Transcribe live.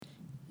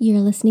You're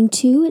listening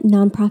to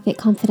Nonprofit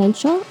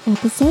Confidential,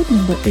 episode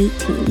number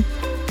 18.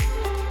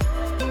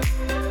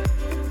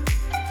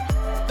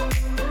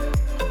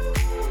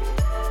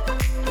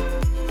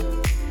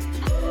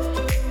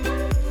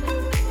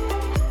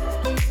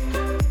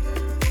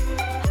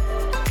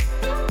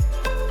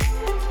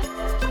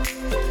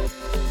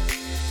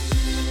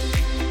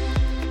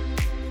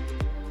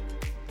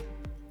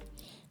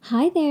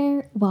 Hi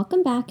there,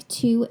 welcome back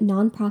to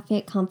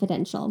Nonprofit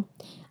Confidential,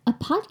 a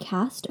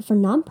podcast for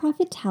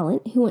nonprofit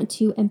talent who want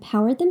to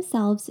empower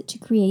themselves to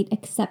create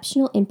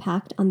exceptional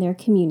impact on their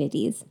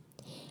communities.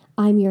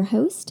 I'm your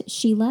host,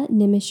 Sheila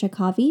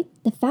Nimishakavi,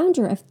 the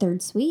founder of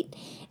Third Suite,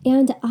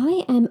 and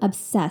I am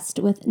obsessed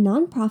with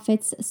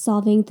nonprofits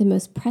solving the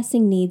most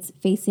pressing needs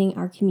facing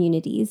our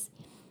communities.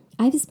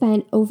 I've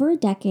spent over a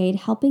decade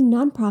helping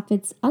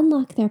nonprofits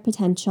unlock their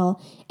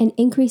potential and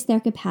increase their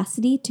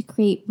capacity to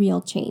create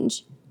real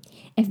change.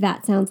 If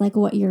that sounds like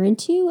what you're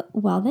into,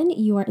 well then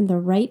you are in the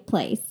right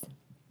place.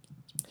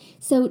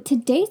 So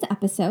today's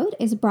episode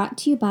is brought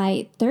to you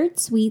by Third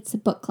Suite's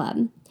Book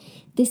Club.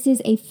 This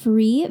is a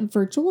free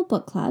virtual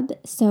book club,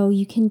 so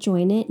you can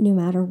join it no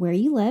matter where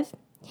you live.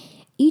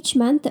 Each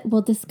month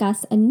we'll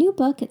discuss a new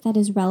book that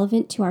is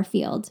relevant to our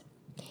field.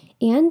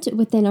 And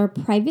within our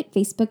private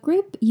Facebook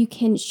group, you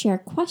can share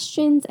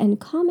questions and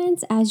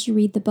comments as you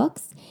read the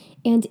books.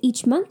 And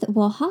each month,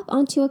 we'll hop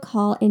onto a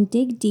call and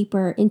dig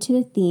deeper into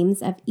the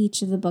themes of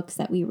each of the books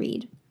that we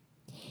read.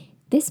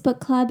 This book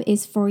club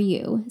is for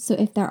you. So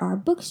if there are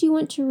books you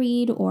want to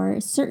read or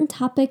certain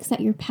topics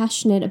that you're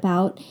passionate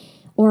about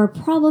or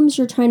problems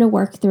you're trying to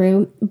work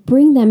through,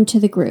 bring them to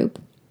the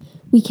group.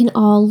 We can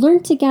all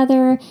learn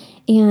together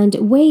and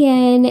weigh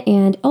in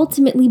and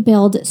ultimately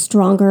build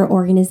stronger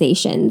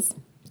organizations.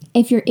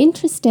 If you're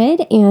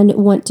interested and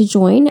want to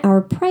join our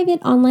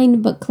private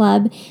online book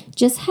club,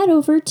 just head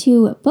over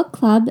to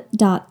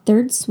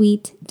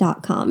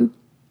bookclub.thirdsuite.com.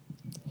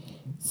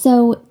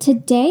 So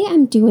today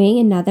I'm doing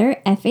another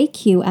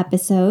FAQ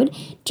episode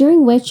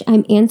during which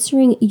I'm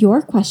answering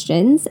your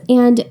questions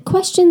and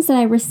questions that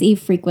I receive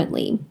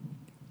frequently.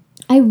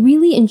 I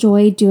really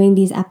enjoy doing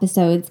these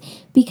episodes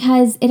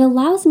because it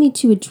allows me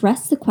to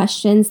address the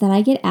questions that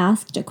I get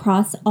asked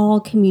across all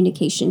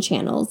communication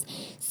channels.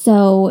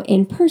 So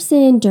in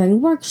person,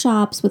 during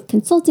workshops, with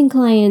consulting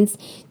clients,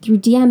 through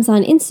DMs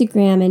on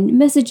Instagram and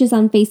messages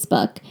on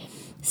Facebook.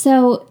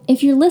 So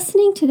if you're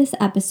listening to this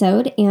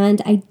episode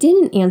and I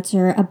didn't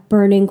answer a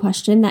burning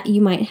question that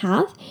you might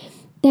have,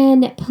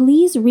 then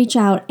please reach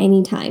out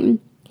anytime.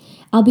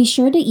 I'll be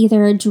sure to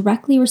either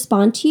directly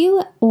respond to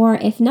you, or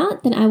if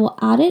not, then I will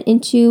add it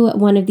into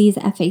one of these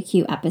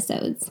FAQ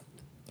episodes.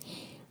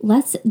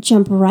 Let's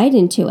jump right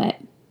into it.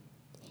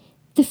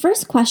 The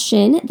first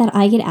question that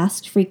I get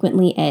asked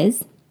frequently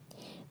is,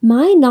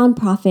 my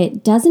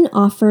nonprofit doesn't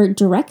offer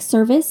direct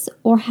service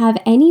or have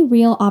any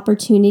real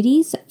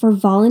opportunities for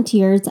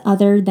volunteers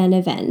other than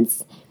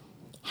events.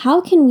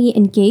 How can we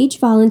engage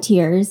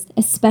volunteers,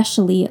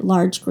 especially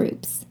large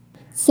groups?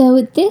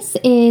 So this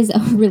is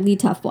a really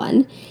tough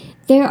one.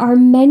 There are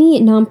many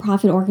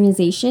nonprofit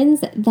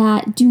organizations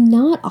that do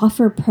not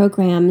offer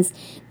programs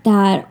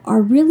that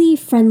are really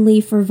friendly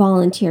for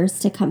volunteers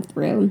to come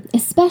through,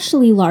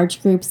 especially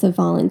large groups of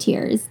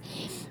volunteers.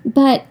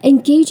 But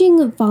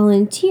engaging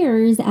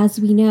volunteers, as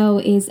we know,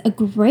 is a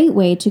great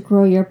way to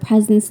grow your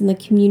presence in the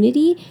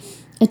community,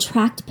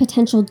 attract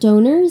potential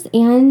donors,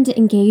 and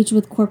engage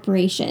with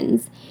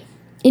corporations.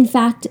 In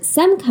fact,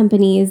 some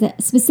companies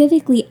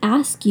specifically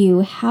ask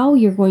you how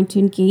you're going to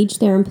engage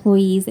their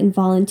employees in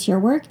volunteer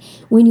work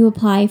when you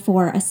apply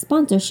for a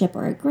sponsorship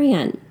or a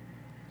grant.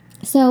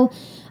 So,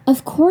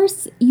 of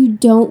course, you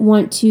don't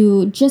want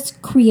to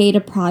just create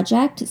a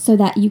project so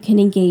that you can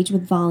engage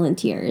with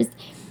volunteers,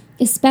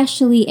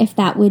 especially if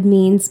that would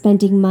mean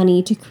spending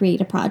money to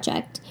create a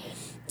project.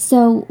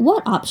 So,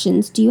 what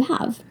options do you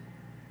have?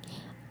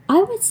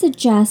 I would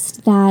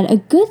suggest that a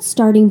good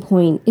starting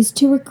point is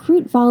to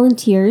recruit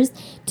volunteers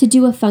to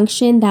do a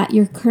function that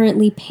you're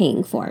currently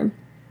paying for.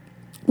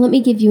 Let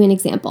me give you an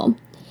example.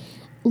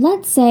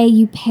 Let's say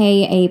you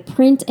pay a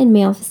print and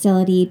mail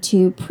facility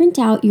to print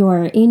out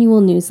your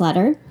annual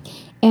newsletter,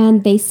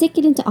 and they stick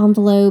it into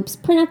envelopes,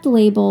 print out the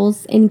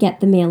labels, and get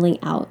the mailing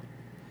out.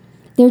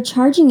 They're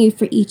charging you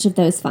for each of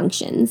those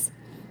functions.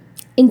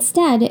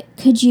 Instead,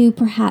 could you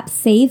perhaps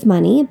save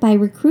money by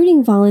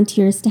recruiting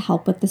volunteers to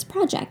help with this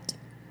project?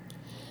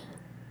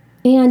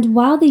 And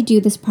while they do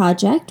this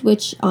project,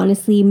 which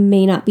honestly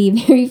may not be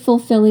very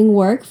fulfilling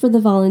work for the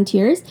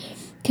volunteers,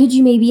 could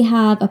you maybe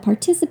have a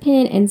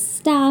participant and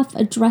staff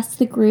address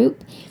the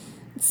group?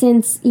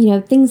 Since,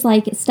 things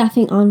like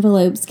stuffing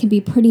envelopes can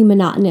be pretty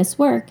monotonous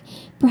work,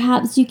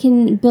 perhaps you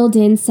can build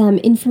in some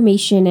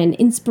information and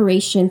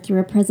inspiration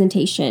through a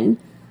presentation.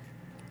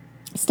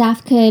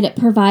 Staff could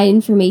provide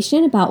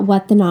information about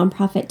what the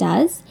nonprofit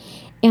does,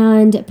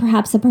 and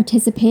perhaps a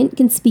participant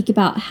can speak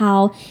about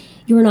how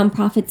your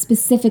nonprofit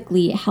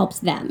specifically helps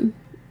them.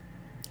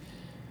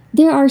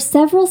 There are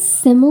several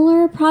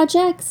similar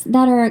projects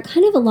that are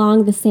kind of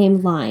along the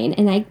same line,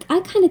 and I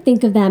kind of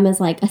think of them as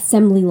like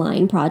assembly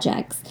line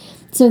projects.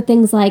 So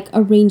things like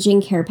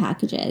arranging care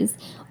packages,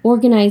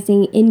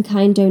 organizing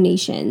in-kind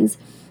donations,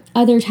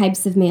 other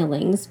types of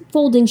mailings,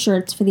 folding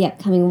shirts for the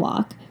upcoming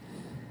walk.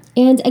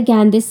 And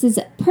again, this is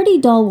pretty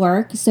dull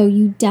work, so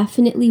you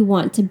definitely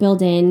want to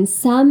build in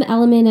some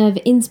element of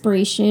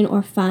inspiration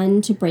or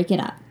fun to break it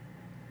up.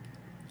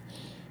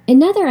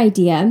 Another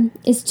idea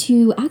is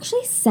to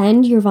actually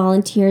send your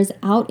volunteers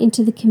out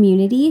into the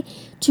community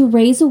to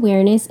raise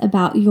awareness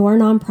about your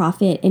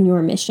nonprofit and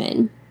your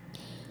mission.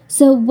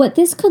 So what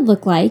this could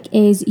look like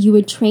is you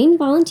would train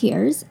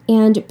volunteers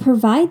and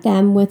provide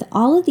them with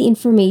all of the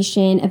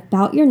information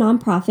about your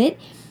nonprofit,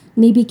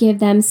 maybe give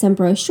them some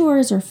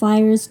brochures or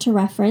flyers to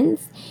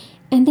reference,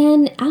 and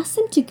then ask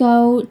them to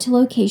go to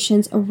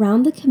locations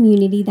around the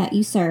community that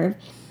you serve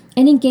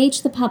and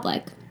engage the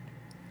public.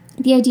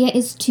 The idea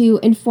is to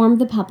inform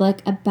the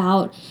public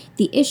about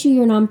the issue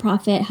your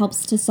nonprofit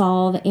helps to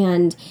solve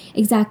and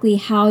exactly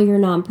how your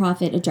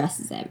nonprofit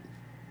addresses it.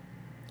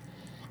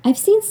 I've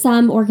seen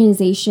some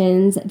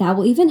organizations that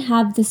will even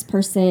have this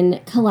person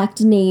collect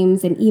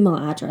names and email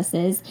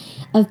addresses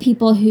of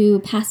people who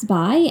pass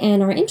by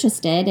and are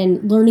interested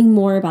in learning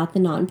more about the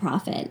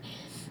nonprofit.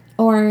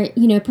 Or,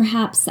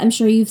 perhaps, I'm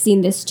sure you've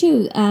seen this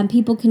too,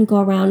 people can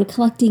go around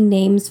collecting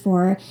names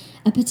for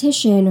a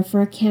petition or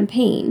for a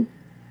campaign.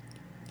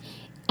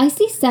 I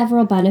see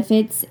several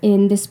benefits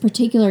in this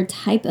particular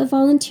type of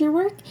volunteer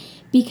work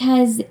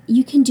because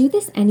you can do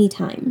this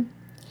anytime.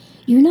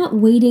 You're not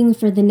waiting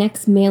for the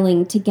next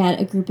mailing to get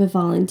a group of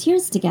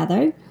volunteers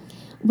together.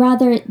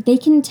 Rather, they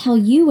can tell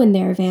you when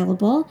they're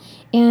available,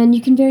 and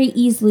you can very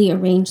easily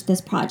arrange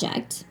this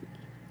project.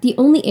 The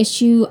only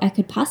issue I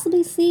could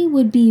possibly see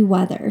would be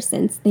weather,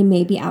 since they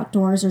may be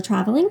outdoors or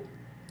traveling.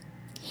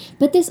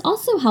 But this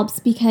also helps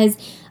because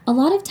a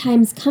lot of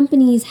times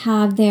companies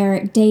have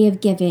their day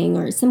of giving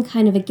or some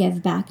kind of a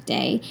give back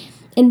day,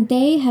 and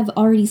they have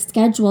already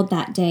scheduled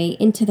that day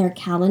into their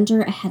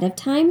calendar ahead of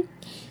time.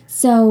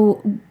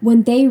 So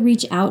when they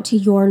reach out to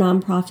your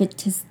nonprofit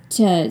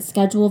to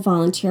schedule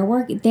volunteer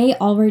work, they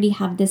already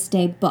have this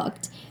day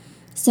booked.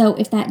 So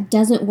if that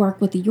doesn't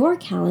work with your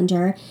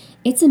calendar,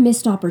 it's a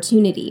missed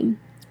opportunity.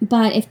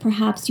 But if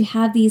perhaps you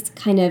have these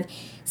kind of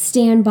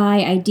standby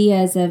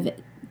ideas of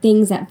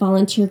things that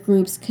volunteer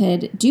groups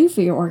could do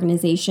for your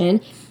organization,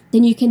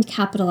 then you can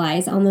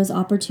capitalize on those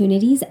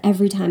opportunities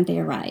every time they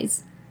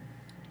arise.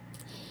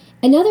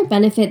 Another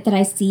benefit that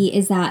I see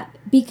is that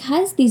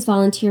because these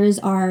volunteers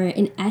are,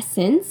 in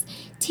essence,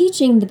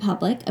 teaching the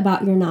public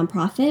about your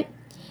nonprofit,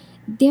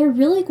 they're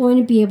really going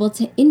to be able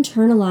to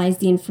internalize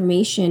the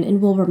information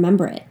and will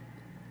remember it.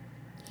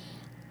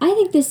 I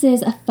think this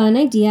is a fun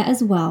idea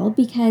as well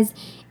because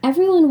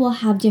everyone will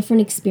have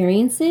different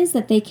experiences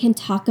that they can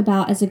talk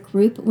about as a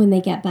group when they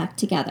get back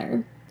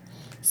together.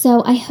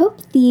 So I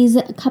hope these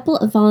couple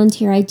of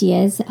volunteer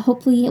ideas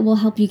hopefully will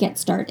help you get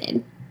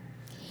started.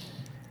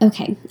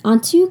 Okay,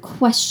 on to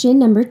question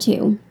number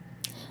 2.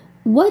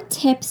 What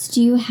tips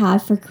do you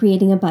have for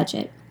creating a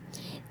budget?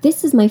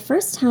 This is my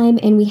first time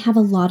and we have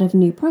a lot of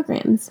new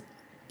programs.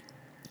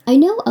 I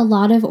know a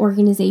lot of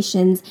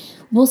organizations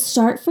will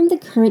start from the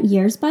current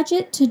year's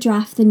budget to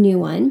draft the new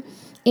one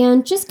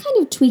and just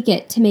kind of tweak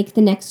it to make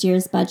the next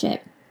year's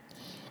budget.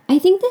 I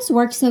think this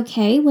works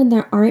okay when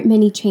there aren't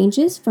many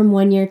changes from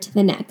one year to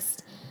the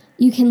next.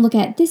 You can look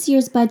at this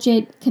year's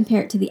budget,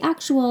 compare it to the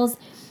actuals,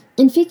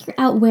 and figure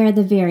out where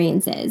the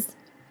variance is.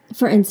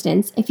 For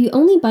instance, if you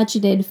only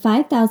budgeted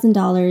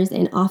 $5,000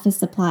 in office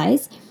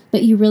supplies,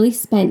 but you really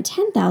spent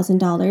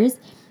 $10,000,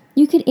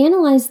 you could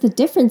analyze the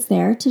difference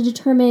there to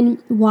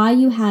determine why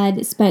you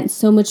had spent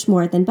so much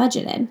more than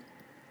budgeted.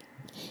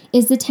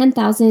 Is the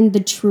 $10,000 the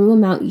true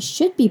amount you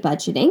should be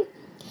budgeting?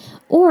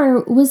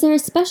 Or was there a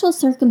special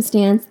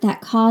circumstance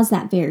that caused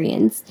that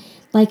variance?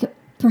 Like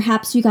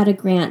perhaps you got a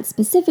grant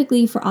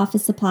specifically for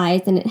office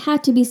supplies and it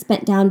had to be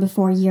spent down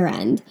before year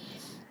end.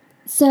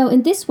 So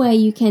in this way,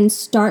 you can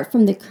start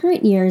from the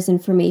current year's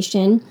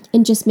information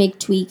and just make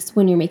tweaks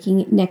when you're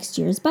making next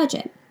year's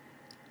budget.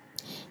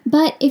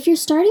 But if you're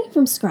starting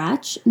from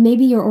scratch,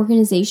 maybe your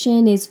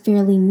organization is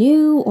fairly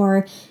new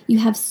or you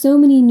have so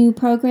many new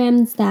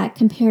programs that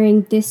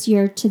comparing this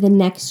year to the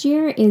next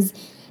year is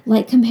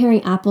like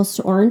comparing apples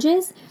to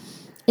oranges.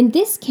 In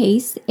this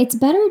case, it's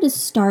better to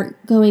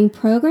start going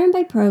program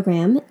by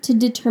program to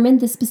determine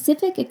the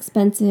specific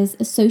expenses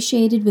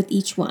associated with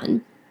each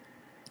one.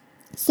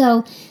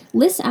 So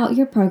list out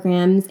your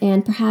programs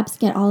and perhaps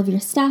get all of your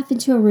staff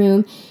into a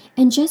room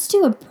and just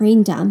do a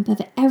brain dump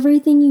of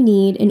everything you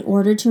need in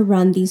order to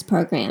run these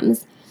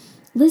programs.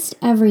 List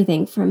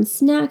everything from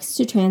snacks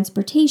to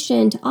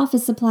transportation to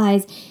office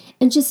supplies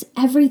and just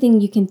everything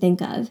you can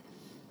think of.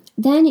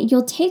 Then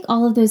you'll take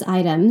all of those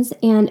items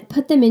and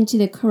put them into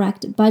the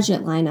correct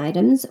budget line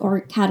items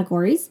or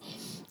categories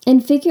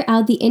and figure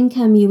out the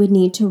income you would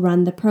need to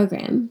run the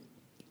program.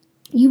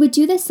 You would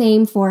do the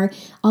same for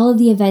all of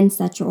the events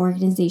that your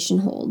organization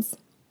holds.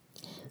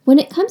 When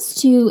it comes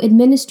to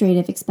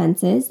administrative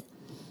expenses,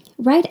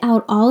 write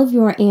out all of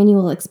your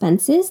annual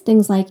expenses,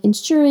 things like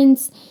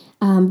insurance,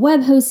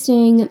 web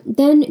hosting,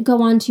 then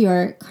go on to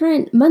your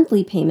current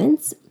monthly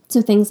payments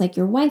So things like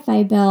your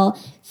Wi-Fi bill,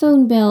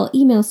 phone bill,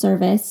 email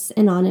service,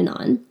 and on and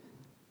on.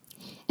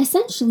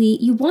 Essentially,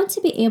 you want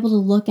to be able to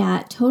look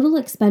at total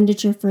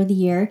expenditure for the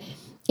year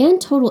and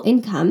total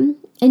income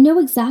and know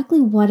exactly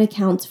what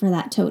accounts for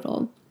that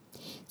total.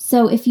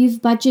 So if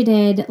you've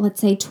budgeted, let's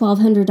say,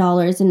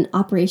 $1,200 in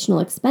operational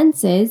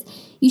expenses,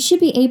 you should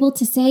be able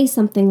to say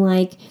something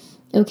like,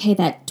 okay,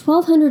 that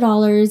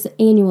 $1,200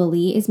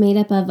 annually is made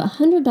up of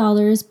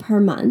 $100 per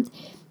month,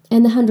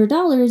 and the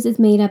 $100 is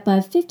made up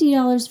of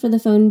 $50 for the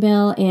phone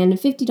bill and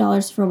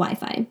 $50 for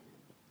Wi-Fi.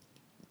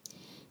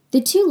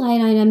 The two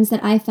line items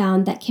that I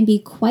found that can be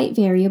quite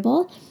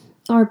variable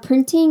are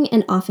printing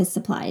and office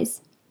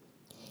supplies.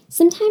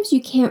 Sometimes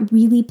you can't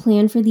really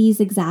plan for these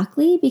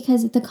exactly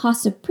because the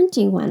cost of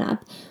printing went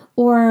up,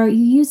 or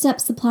you used up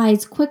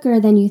supplies quicker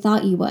than you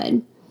thought you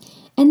would.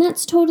 And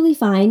that's totally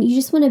fine. You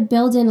just want to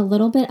build in a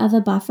little bit of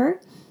a buffer.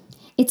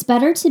 It's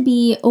better to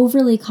be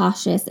overly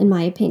cautious, in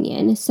my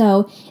opinion,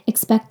 so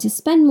expect to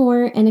spend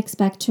more and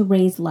expect to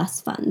raise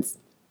less funds.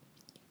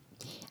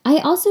 I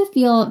also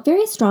feel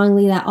very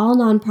strongly that all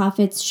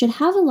nonprofits should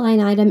have a line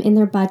item in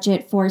their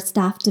budget for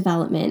staff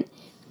development.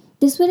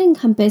 This would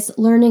encompass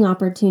learning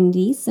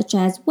opportunities such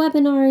as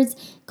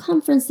webinars,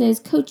 conferences,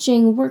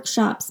 coaching,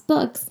 workshops,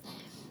 books.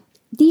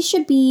 These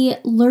should be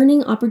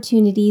learning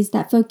opportunities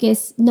that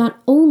focus not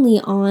only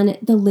on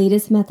the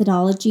latest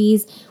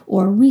methodologies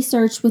or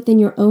research within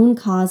your own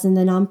cause in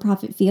the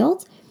nonprofit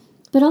field,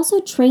 but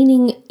also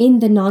training in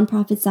the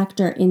nonprofit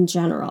sector in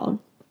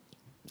general.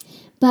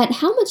 But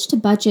how much to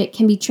budget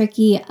can be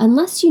tricky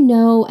unless you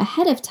know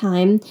ahead of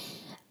time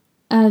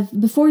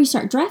before you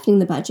start drafting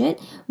the budget,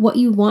 what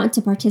you want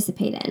to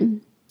participate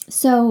in.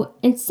 So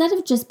instead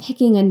of just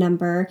picking a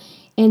number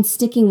and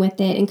sticking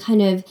with it and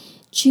kind of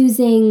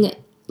choosing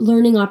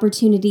learning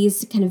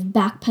opportunities, kind of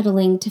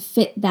backpedaling to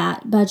fit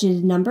that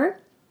budgeted number,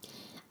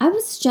 I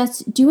would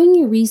suggest doing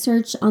your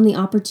research on the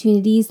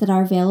opportunities that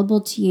are available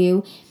to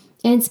you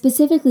and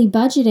specifically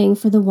budgeting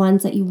for the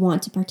ones that you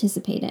want to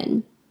participate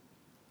in.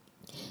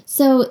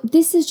 So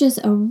this is just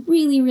a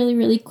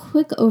really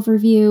quick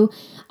overview.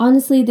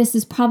 Honestly, this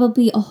is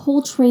probably a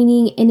whole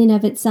training in and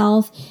of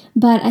itself,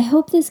 but I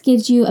hope this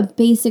gives you a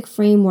basic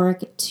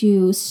framework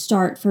to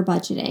start for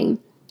budgeting.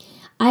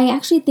 I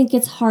actually think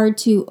it's hard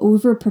to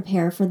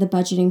over-prepare for the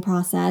budgeting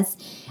process,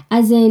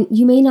 as in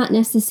you may not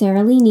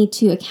necessarily need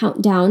to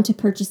account down to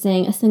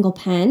purchasing a single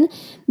pen,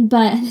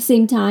 but at the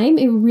same time,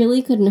 it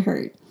really couldn't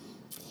hurt.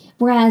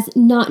 Whereas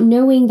not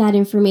knowing that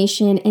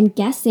information and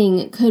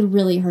guessing could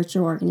really hurt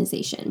your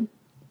organization.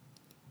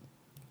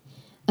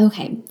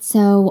 Okay,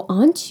 so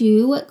on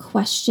to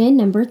question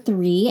number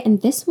 3,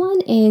 and this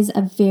one is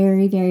a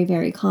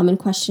very common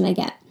question I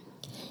get.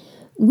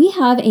 We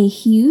have a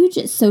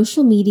huge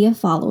social media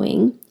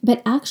following,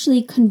 but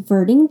actually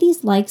converting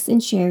these likes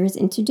and shares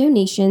into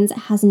donations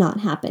has not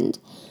happened.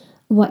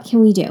 What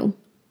can we do?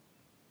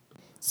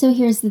 So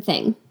here's the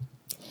thing.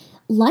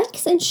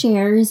 Likes and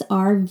shares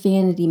are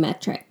vanity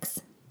metrics,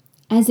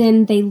 as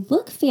in they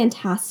look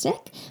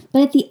fantastic,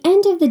 but at the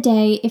end of the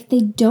day, if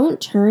they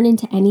don't turn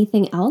into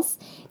anything else,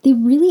 they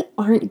really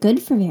aren't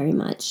good for very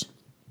much.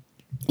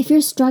 If you're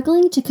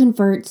struggling to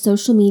convert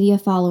social media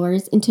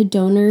followers into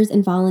donors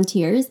and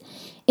volunteers,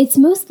 it's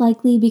most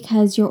likely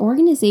because your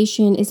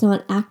organization is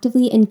not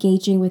actively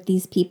engaging with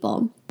these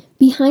people.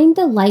 Behind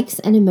the likes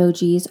and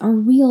emojis are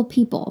real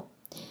people.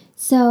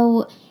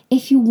 So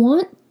if you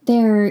want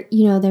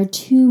their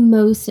two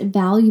most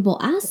valuable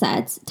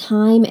assets,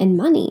 time and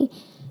money,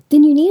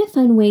 then you need to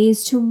find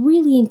ways to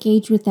really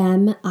engage with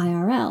them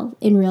IRL,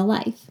 in real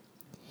life.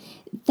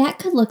 That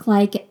could look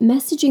like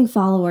messaging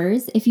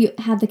followers if you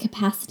have the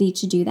capacity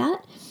to do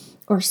that,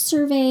 or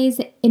surveys,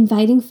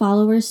 inviting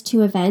followers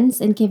to events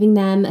and giving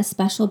them a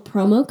special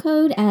promo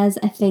code as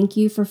a thank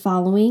you for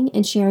following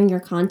and sharing your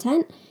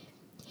content.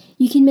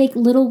 You can make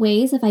little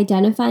ways of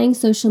identifying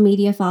social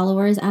media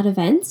followers at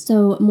events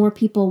so more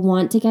people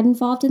want to get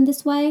involved in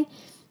this way.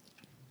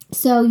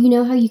 So you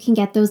know how you can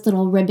get those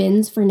little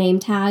ribbons for name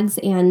tags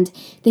and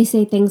they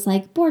say things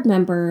like board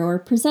member or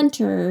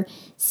presenter,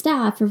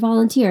 staff, or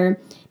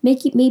volunteer.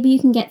 Maybe you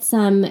can get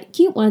some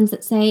cute ones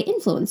that say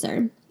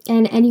influencer.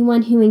 And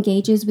anyone who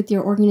engages with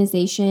your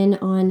organization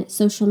on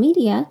social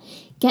media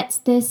gets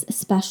this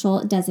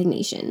special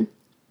designation.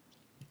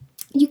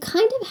 You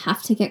kind of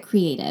have to get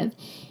creative.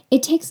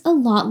 It takes a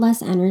lot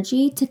less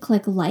energy to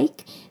click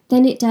like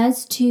than it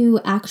does to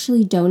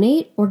actually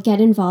donate or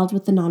get involved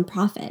with the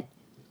nonprofit.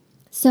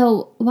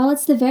 So while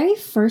it's the very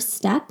first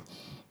step,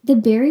 the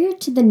barrier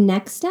to the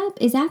next step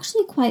is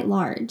actually quite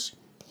large.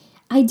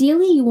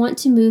 Ideally, you want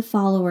to move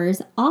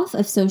followers off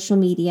of social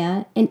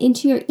media and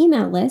into your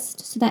email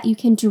list so that you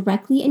can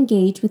directly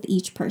engage with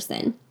each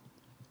person.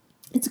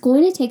 It's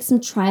going to take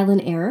some trial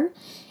and error,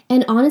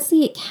 and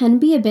honestly, it can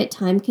be a bit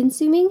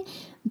time-consuming,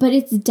 but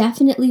it's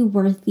definitely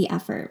worth the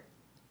effort.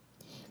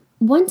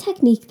 One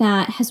technique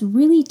that has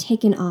really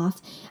taken off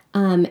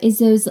is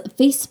those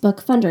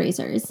Facebook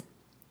fundraisers.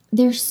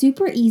 They're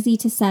super easy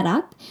to set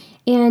up,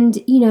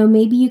 and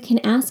maybe you can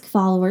ask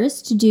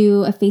followers to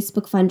do a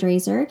Facebook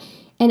fundraiser,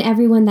 And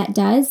everyone that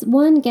does,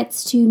 one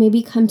gets to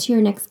maybe come to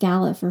your next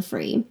gala for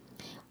free.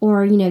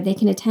 Or, they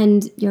can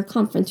attend your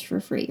conference for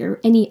free or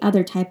any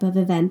other type of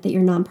event that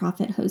your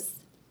nonprofit hosts.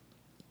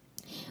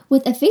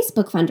 With a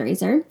Facebook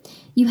fundraiser,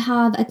 you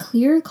have a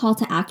clear call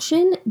to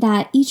action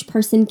that each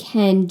person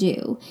can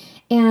do.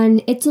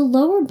 And it's a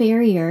lower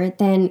barrier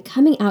than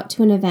coming out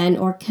to an event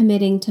or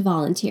committing to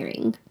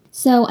volunteering.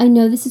 So I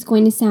know this is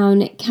going to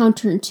sound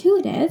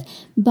counterintuitive,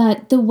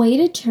 but the way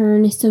to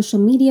turn social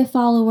media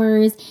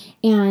followers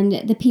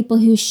and the people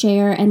who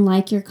share and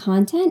like your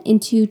content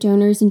into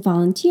donors and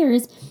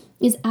volunteers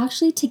is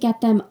actually to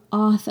get them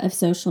off of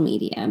social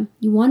media.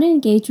 You want to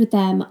engage with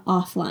them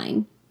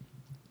offline.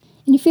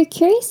 And if you're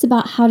curious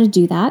about how to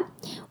do that,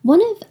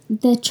 one of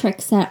the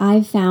tricks that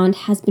I've found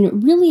has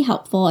been really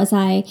helpful as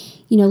I,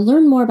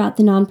 learn more about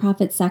the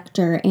nonprofit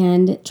sector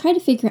and try to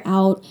figure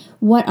out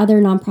what other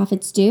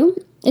nonprofits do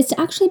is to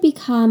actually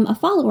become a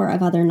follower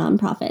of other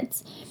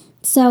nonprofits.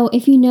 So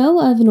if you know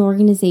of an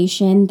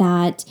organization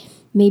that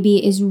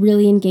maybe is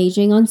really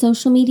engaging on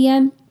social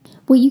media,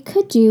 what you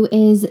could do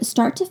is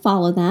start to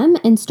follow them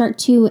and start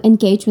to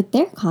engage with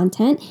their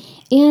content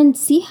and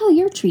see how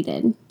you're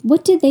treated.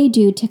 What did they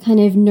do to kind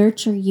of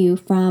nurture you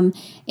from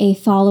a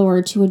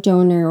follower to a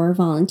donor or a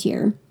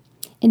volunteer?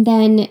 And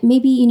then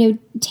maybe,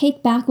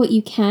 take back what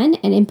you can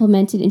and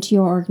implement it into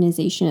your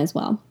organization as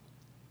well.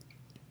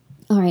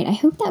 All right, I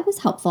hope that was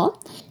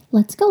helpful.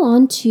 Let's go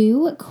on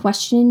to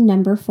question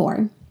number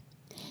 4.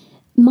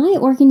 My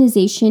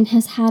organization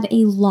has had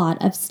a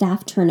lot of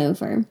staff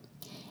turnover.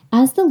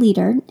 As the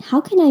leader, how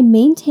can I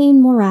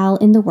maintain morale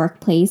in the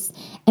workplace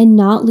and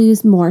not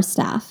lose more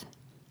staff?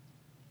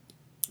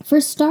 For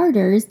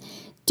starters,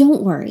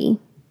 don't worry.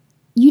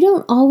 You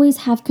don't always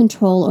have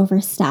control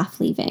over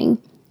staff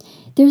leaving.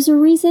 There's a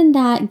reason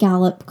that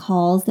Gallup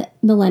calls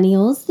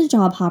millennials the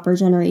job hopper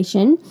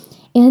generation,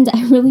 and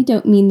I really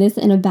don't mean this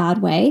in a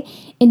bad way.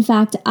 In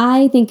fact,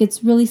 I think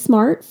it's really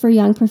smart for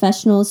young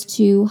professionals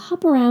to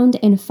hop around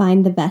and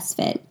find the best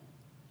fit.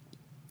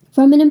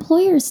 From an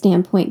employer's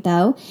standpoint,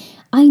 though,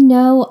 I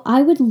know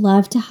I would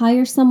love to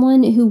hire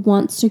someone who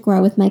wants to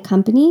grow with my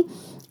company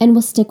and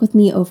will stick with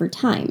me over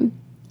time.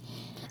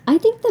 I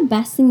think the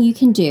best thing you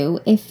can do,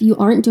 if you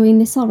aren't doing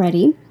this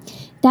already,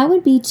 that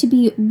would be to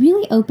be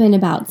really open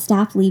about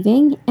staff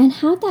leaving and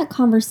have that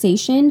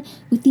conversation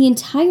with the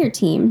entire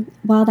team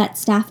while that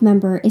staff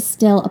member is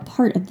still a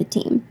part of the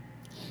team.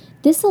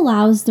 This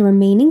allows the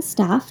remaining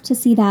staff to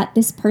see that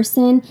this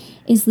person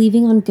is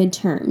leaving on good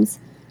terms.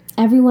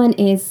 Everyone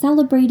is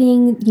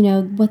celebrating,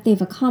 what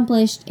they've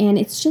accomplished, and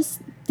it's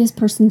just this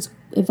person's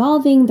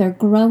evolving, they're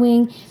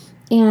growing,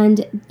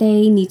 and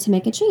they need to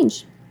make a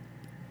change.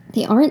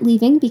 They aren't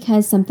leaving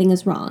because something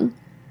is wrong.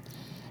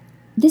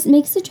 This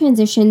makes the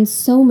transition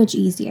so much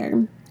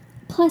easier.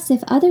 Plus,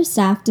 if other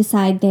staff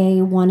decide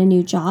they want a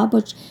new job,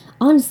 which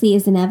honestly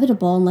is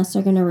inevitable unless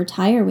they're going to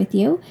retire with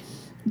you,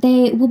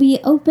 they will be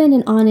open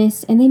and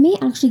honest, and they may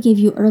actually give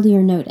you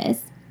earlier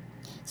notice.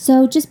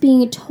 So just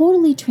being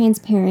totally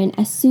transparent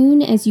as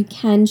soon as you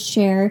can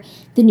share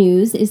the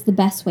news is the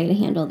best way to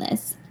handle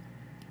this.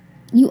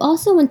 You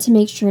also want to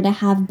make sure to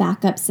have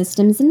backup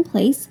systems in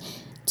place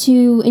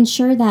to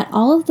ensure that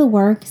all of the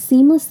work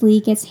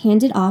seamlessly gets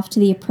handed off to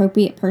the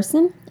appropriate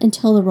person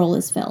until the role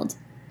is filled.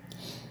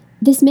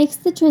 This makes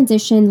the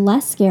transition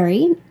less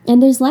scary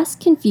and there's less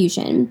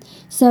confusion,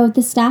 so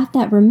the staff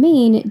that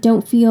remain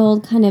don't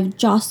feel kind of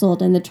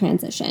jostled in the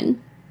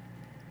transition.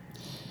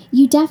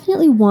 You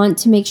definitely want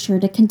to make sure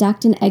to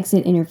conduct an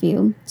exit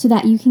interview so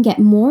that you can get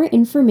more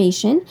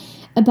information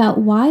about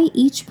why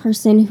each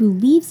person who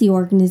leaves the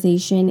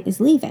organization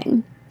is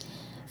leaving.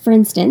 For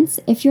instance,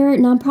 if your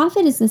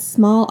nonprofit is a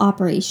small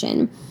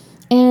operation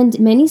and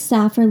many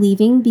staff are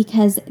leaving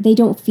because they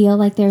don't feel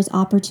like there's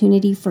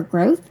opportunity for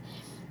growth,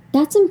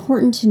 that's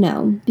important to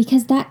know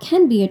because that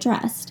can be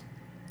addressed.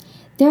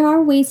 There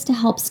are ways to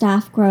help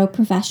staff grow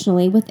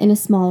professionally within a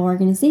small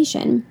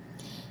organization.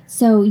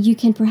 So you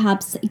can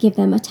perhaps give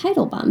them a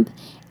title bump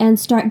and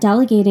start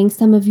delegating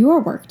some of your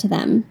work to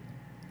them.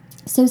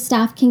 So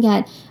staff can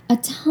get a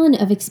ton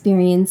of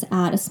experience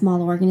at a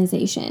small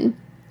organization.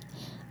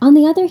 On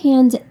the other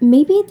hand,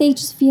 maybe they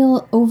just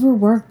feel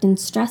overworked and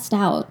stressed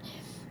out.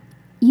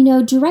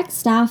 Direct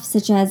staff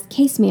such as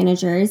case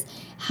managers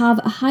have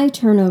a high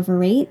turnover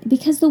rate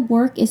because the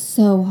work is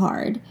so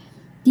hard.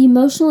 The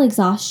emotional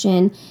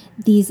exhaustion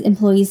these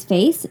employees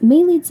face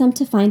may lead some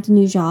to find a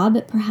new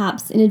job,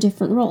 perhaps in a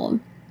different role.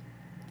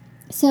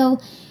 So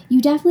you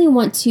definitely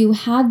want to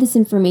have this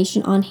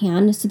information on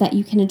hand so that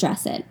you can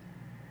address it.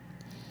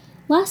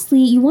 Lastly,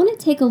 you want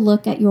to take a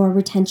look at your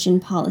retention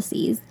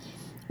policies.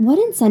 What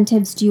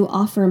incentives do you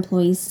offer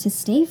employees to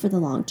stay for the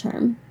long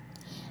term?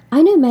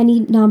 I know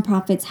many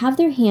nonprofits have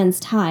their hands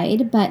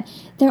tied, but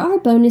there are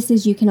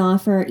bonuses you can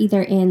offer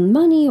either in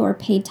money or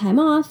paid time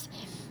off.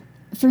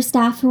 For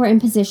staff who are in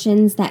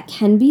positions that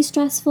can be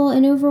stressful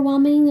and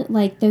overwhelming,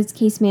 like those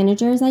case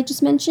managers I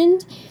just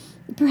mentioned,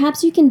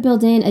 perhaps you can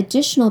build in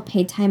additional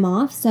paid time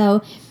off,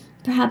 so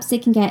perhaps they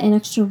can get an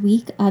extra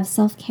week of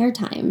self-care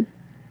time.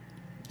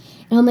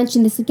 And I'll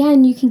mention this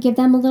again, you can give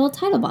them a little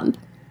title bump.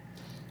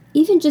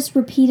 Even just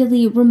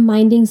repeatedly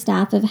reminding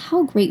staff of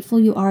how grateful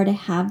you are to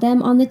have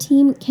them on the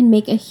team can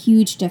make a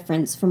huge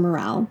difference for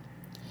morale.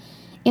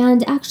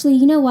 And actually,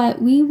 you know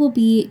what? We will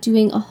be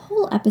doing a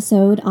whole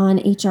episode on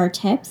HR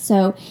tips,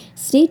 so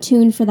stay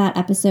tuned for that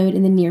episode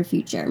in the near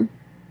future.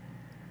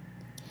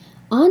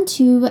 On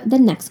to the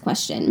next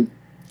question.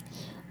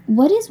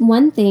 What is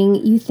one thing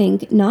you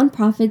think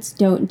nonprofits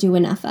don't do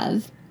enough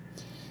of?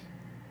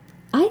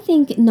 I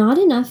think not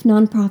enough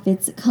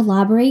nonprofits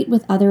collaborate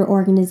with other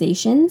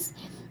organizations,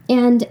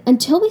 and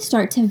until we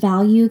start to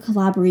value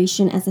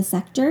collaboration as a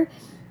sector,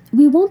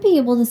 we won't be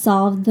able to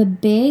solve the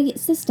big,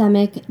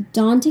 systemic,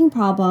 daunting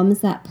problems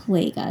that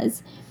plague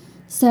us.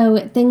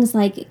 So things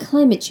like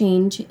climate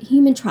change,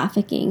 human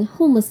trafficking,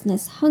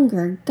 homelessness,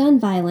 hunger, gun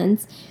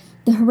violence,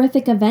 the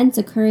horrific events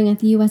occurring at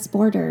the U.S.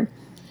 border.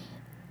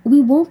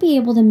 We won't be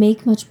able to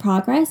make much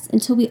progress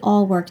until we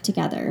all work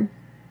together.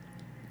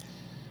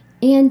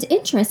 And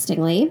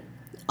interestingly,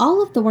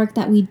 all of the work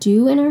that we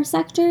do in our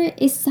sector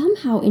is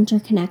somehow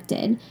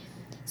interconnected.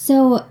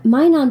 So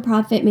my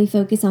nonprofit may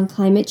focus on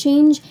climate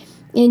change,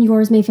 and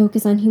yours may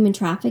focus on human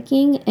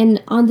trafficking,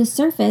 and on the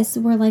surface,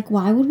 we're like,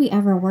 why would we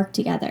ever work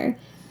together?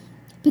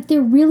 But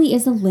there really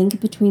is a link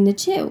between the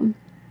two.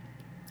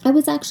 I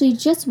was actually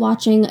just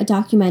watching a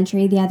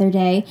documentary the other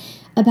day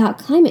about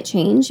climate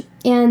change,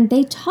 and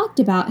they talked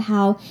about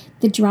how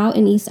the drought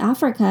in East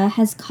Africa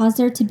has caused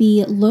there to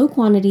be low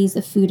quantities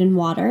of food and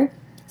water.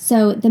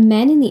 So the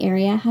men in the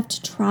area have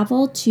to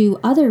travel to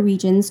other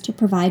regions to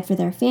provide for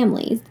their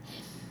families.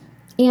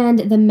 And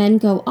the men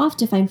go off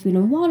to find food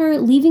and water,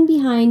 leaving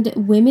behind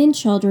women,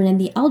 children, and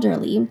the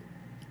elderly.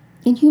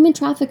 And human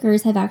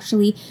traffickers have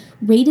actually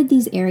raided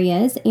these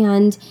areas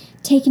and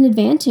taken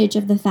advantage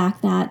of the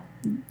fact that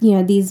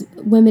these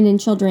women and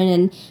children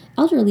and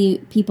elderly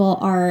people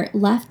are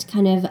left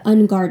kind of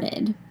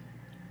unguarded.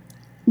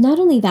 Not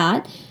only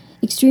that,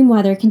 extreme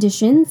weather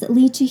conditions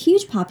lead to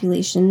huge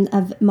populations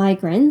of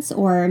migrants,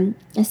 or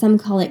as some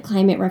call it,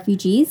 climate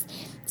refugees,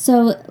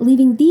 so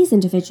leaving these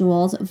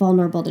individuals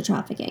vulnerable to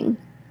trafficking.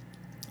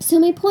 So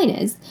my point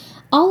is,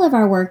 all of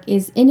our work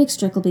is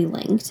inextricably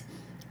linked,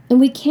 and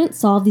we can't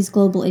solve these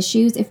global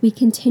issues if we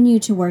continue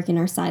to work in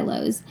our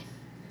silos.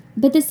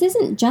 But this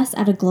isn't just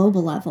at a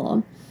global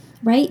level.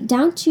 Right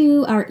down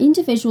to our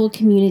individual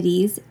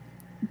communities,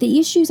 the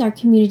issues our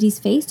communities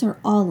face are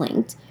all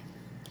linked.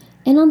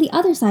 And on the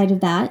other side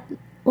of that,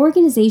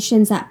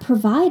 organizations that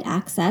provide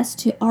access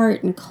to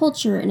art and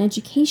culture and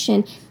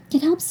education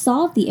can help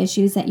solve the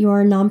issues that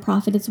your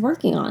nonprofit is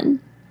working on.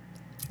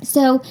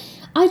 So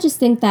I just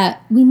think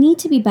that we need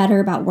to be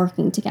better about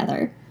working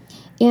together.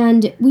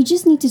 And we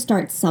just need to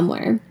start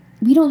somewhere.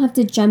 We don't have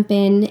to jump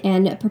in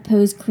and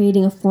propose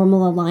creating a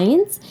formal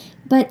alliance,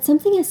 but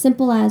something as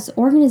simple as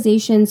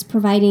organizations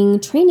providing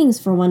trainings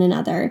for one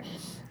another,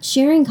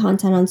 sharing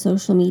content on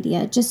social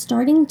media, just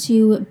starting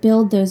to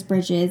build those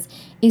bridges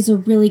is a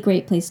really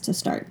great place to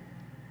start.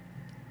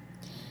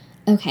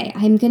 Okay,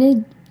 I'm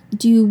going to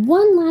do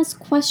one last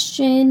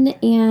question,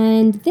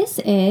 and this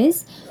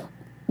is,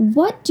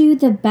 what do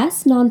the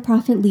best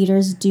nonprofit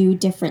leaders do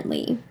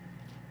differently?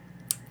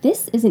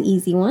 This is an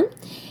easy one.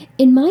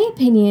 In my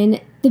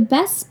opinion, the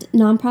best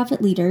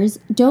nonprofit leaders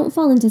don't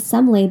fall into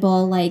some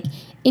label like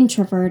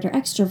introvert or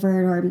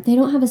extrovert, or they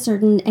don't have a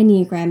certain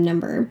Enneagram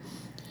number.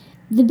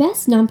 The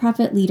best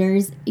nonprofit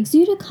leaders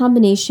exude a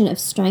combination of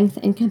strength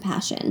and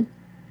compassion.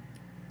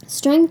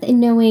 Strength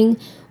in knowing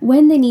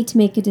when they need to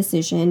make a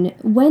decision,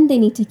 when they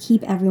need to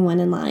keep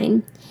everyone in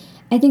line.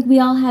 I think we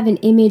all have an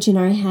image in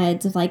our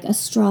heads of like a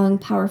strong,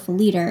 powerful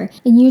leader,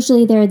 and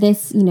usually they're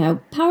this,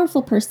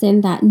 powerful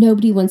person that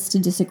nobody wants to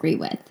disagree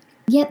with.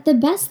 Yet the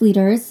best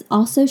leaders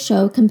also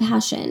show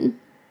compassion.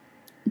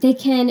 They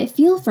can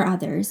feel for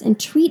others and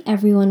treat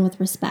everyone with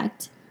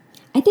respect.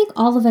 I think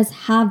all of us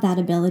have that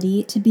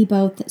ability to be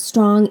both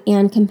strong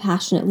and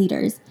compassionate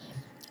leaders.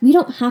 We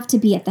don't have to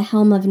be at the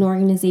helm of an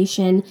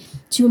organization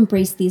to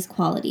embrace these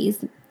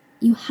qualities.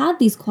 You have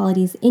these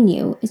qualities in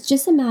you. It's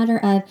just a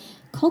matter of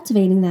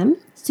cultivating them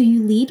so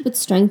you lead with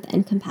strength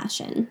and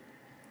compassion.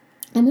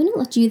 I'm going to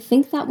let you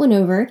think that one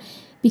over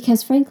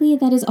because frankly,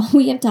 that is all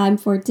we have time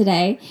for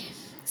today.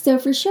 So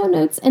for show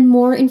notes and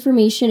more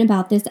information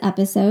about this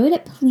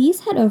episode, please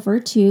head over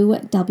to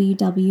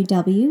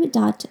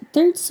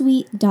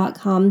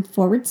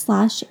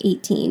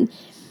www.thirdsuite.com/18.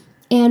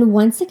 And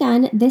once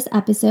again, this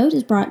episode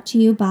is brought to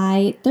you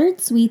by Third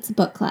Suite's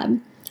Book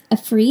Club, a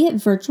free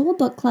virtual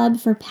book club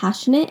for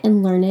passionate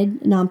and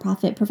learned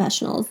nonprofit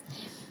professionals.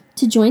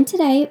 To join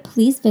today,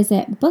 please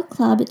visit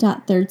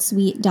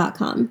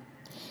bookclub.thirdsuite.com.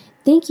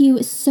 Thank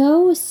you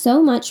so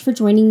much for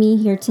joining me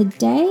here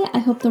today. I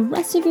hope the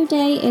rest of your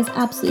day is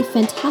absolutely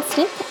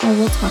fantastic. I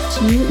will talk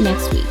to you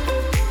next week.